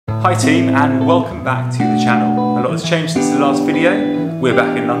Hi team, and welcome back to the channel. A lot has changed since the last video. We're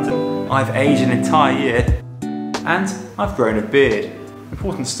back in London. I've aged an entire year and I've grown a beard.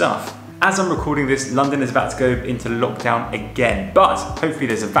 Important stuff. As I'm recording this, London is about to go into lockdown again, but hopefully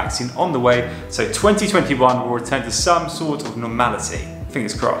there's a vaccine on the way, so 2021 will return to some sort of normality.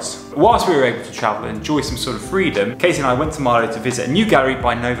 Fingers crossed. Whilst we were able to travel and enjoy some sort of freedom, Katie and I went to Marlow to visit a new gallery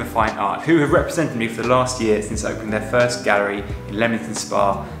by Nova Fine Art, who have represented me for the last year since opening their first gallery in Leamington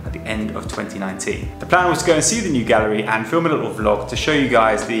Spa at the end of 2019. The plan was to go and see the new gallery and film a little vlog to show you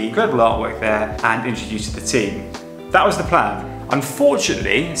guys the incredible artwork there and introduce you to the team. That was the plan.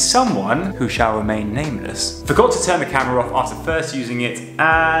 Unfortunately, someone, who shall remain nameless, forgot to turn the camera off after first using it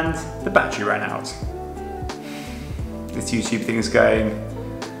and the battery ran out. This YouTube thing is going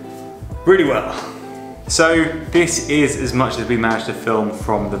really well. So this is as much as we managed to film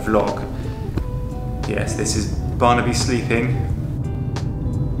from the vlog. Yes, this is Barnaby sleeping.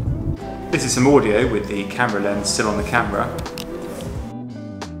 This is some audio with the camera lens still on the camera.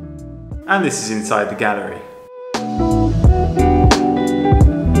 And this is inside the gallery.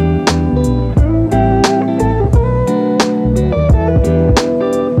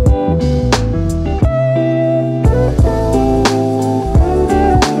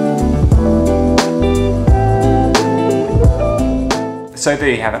 So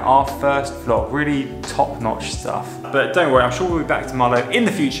there you have it, our first vlog, really top-notch stuff. But don't worry, I'm sure we'll be back to Marlow in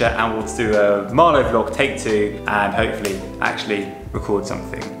the future and we'll do a Marlow vlog take 2 and hopefully actually record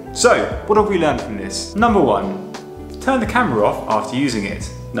something. So, what have we learned from this? Number 1, turn the camera off after using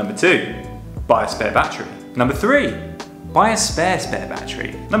it. Number 2, buy a spare battery. Number 3, buy a spare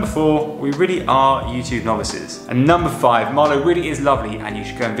battery. Number 4, we really are YouTube novices. And number 5, Marlow really is lovely and you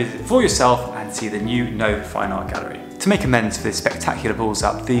should go and visit for yourself and see the new Nova Fine Art Gallery. To make amends for this spectacular balls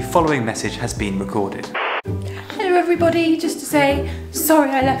up, the following message has been recorded. Hello everybody, just to say,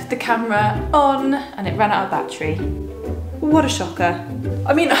 sorry I left the camera on and it ran out of battery. What a shocker.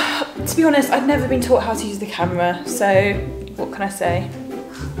 I mean, to be honest, I'd never been taught how to use the camera, so what can I say?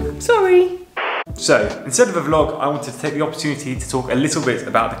 Sorry. So, instead of a vlog, I wanted to take the opportunity to talk a little bit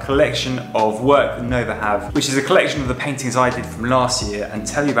about the collection of work that Nova have, which is a collection of the paintings I did from last year, and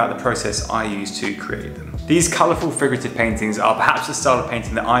tell you about the process I used to create them. These colourful figurative paintings are perhaps the style of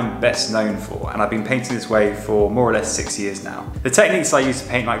painting that I'm best known for, and I've been painting this way for more or less 6 years now. The techniques I use to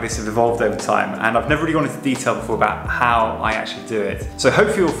paint like this have evolved over time, and I've never really gone into detail before about how I actually do it. So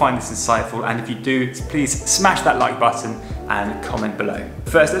hopefully you'll find this insightful, and if you do, please smash that like button and comment below.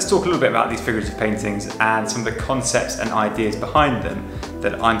 First, let's talk a little bit about these figurative paintings and some of the concepts and ideas behind them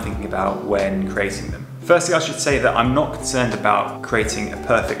that I'm thinking about when creating them. Firstly, I should say that I'm not concerned about creating a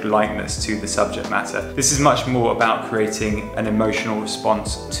perfect likeness to the subject matter. This is much more about creating an emotional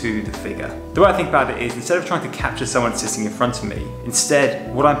response to the figure. The way I think about it is, instead of trying to capture someone sitting in front of me,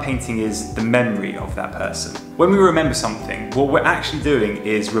 instead what I'm painting is the memory of that person. When we remember something, what we're actually doing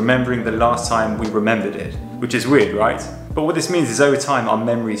is remembering the last time we remembered it, which is weird, right? But what this means is over time our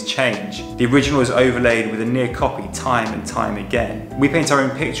memories change. The original is overlaid with a near copy time and time again. We paint our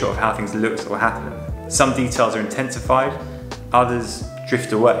own picture of how things looked or happened. Some details are intensified, others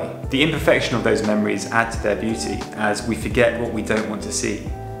drift away. The imperfection of those memories add to their beauty as we forget what we don't want to see,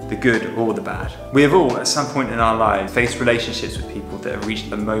 the good or the bad. We have all, at some point in our lives, faced relationships with people that have reached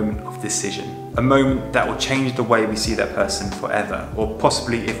a moment of decision. A moment that will change the way we see that person forever, or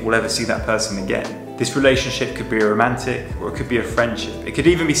possibly if we'll ever see that person again. This relationship could be a romantic, or it could be a friendship. It could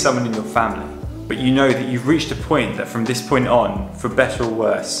even be someone in your family. But you know that you've reached a point that from this point on, for better or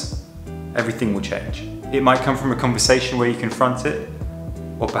worse, everything will change. It might come from a conversation where you confront it,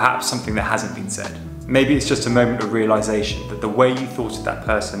 or perhaps something that hasn't been said. Maybe it's just a moment of realization that the way you thought of that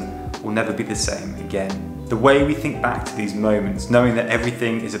person will never be the same again. The way we think back to these moments, knowing that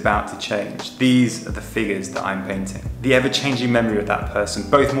everything is about to change, these are the figures that I'm painting. The ever-changing memory of that person,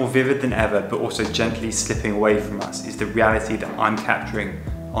 both more vivid than ever, but also gently slipping away from us, is the reality that I'm capturing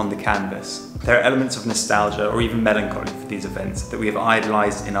on the canvas. There are elements of nostalgia or even melancholy for these events that we have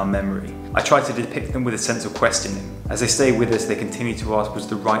idolized in our memory. I try to depict them with a sense of questioning. As they stay with us, they continue to ask, was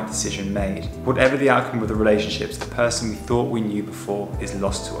the right decision made? Whatever the outcome of the relationships, the person we thought we knew before is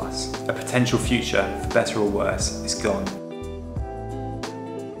lost to us. A potential future, for better or worse, is gone.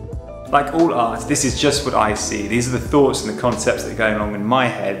 Like all art, this is just what I see. These are the thoughts and the concepts that are going on in my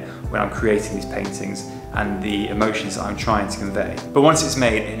head when I'm creating these paintings and the emotions that I'm trying to convey. But once it's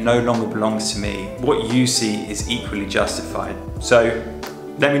made, it no longer belongs to me. What you see is equally justified. So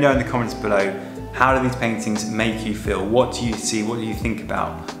let me know in the comments below, how do these paintings make you feel? What do you see? What do you think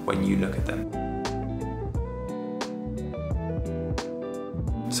about when you look at them?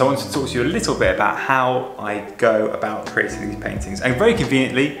 So I want to talk to you a little bit about how I go about creating these paintings. And very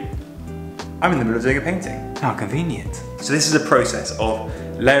conveniently, I'm in the middle of doing a painting. How convenient. So this is a process of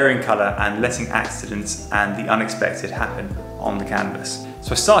layering colour and letting accidents and the unexpected happen on the canvas.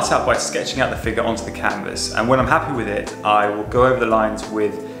 So I start out by sketching out the figure onto the canvas, and when I'm happy with it, I will go over the lines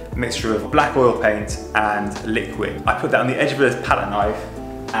with a mixture of black oil paint and liquid. I put that on the edge of a palette knife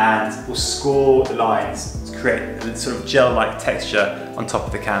and will score the lines to create a sort of gel-like texture on top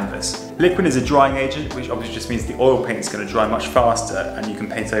of the canvas. Liquid is a drying agent, which obviously just means the oil paint is going to dry much faster and you can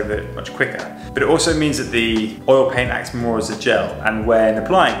paint over it much quicker. But it also means that the oil paint acts more as a gel, and when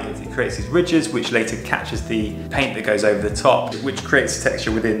applying it, it creates these ridges which later catches the paint that goes over the top, which creates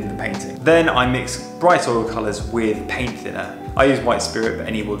texture within the painting. Then I mix bright oil colours with paint thinner. I use white spirit, but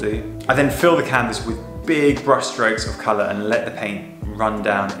any will do. I then fill the canvas with big brush strokes of colour and let the paint run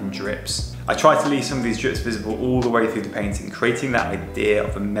down in drips. I try to leave some of these drips visible all the way through the painting, creating that idea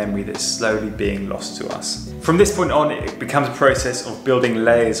of a memory that's slowly being lost to us. From this point on, it becomes a process of building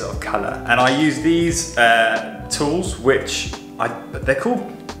layers of colour, and I use these tools, which they're called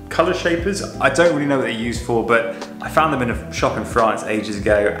colour shapers. I don't really know what they're used for, but I found them in a shop in France ages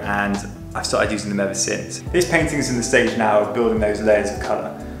ago, and I've started using them ever since. This painting is in the stage now of building those layers of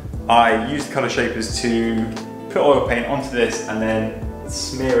colour. I use the colour shapers to put oil paint onto this and then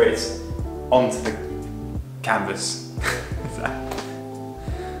smear it onto the canvas.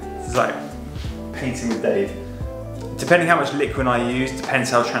 It's like painting with Dave. Depending how much liquid I use, depends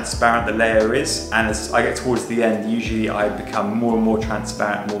how transparent the layer is, and as I get towards the end, usually I become more and more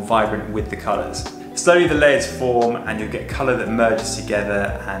transparent, more vibrant with the colours. Slowly the layers form and you'll get colour that merges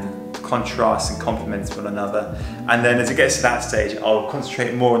together and contrasts and complements one another. And then as it gets to that stage, I'll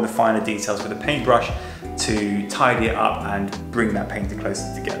concentrate more on the finer details with a paintbrush to tidy it up and bring that painting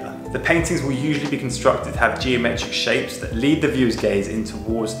closer together. The paintings will usually be constructed to have geometric shapes that lead the viewer's gaze in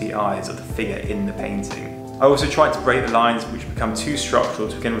towards the eyes of the figure in the painting. I also try to break the lines which become too structural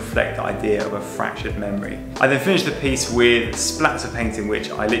to again reflect the idea of a fractured memory. I then finish the piece with splats of painting which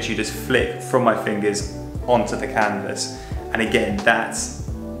I literally just flick from my fingers onto the canvas. And again, that's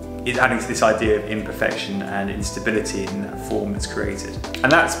adding to this idea of imperfection and instability in that form that's created.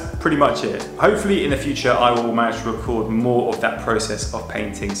 And that's pretty much it. Hopefully in the future I will manage to record more of that process of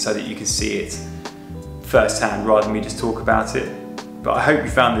painting so that you can see it firsthand rather than me just talk about it. But I hope you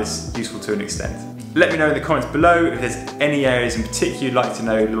found this useful to an extent. Let me know in the comments below if there's any areas in particular you'd like to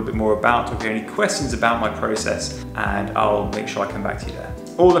know a little bit more about, or if you have any questions about my process, and I'll make sure I come back to you there.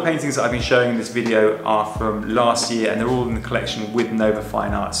 All the paintings that I've been showing in this video are from last year, and they're all in the collection with Nova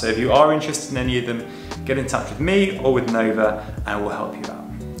Fine Art. So if you are interested in any of them, get in touch with me or with Nova and we'll help you out.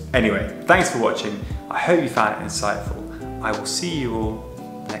 Anyway, thanks for watching. I hope you found it insightful. I will see you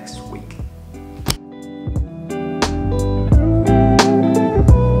all next week.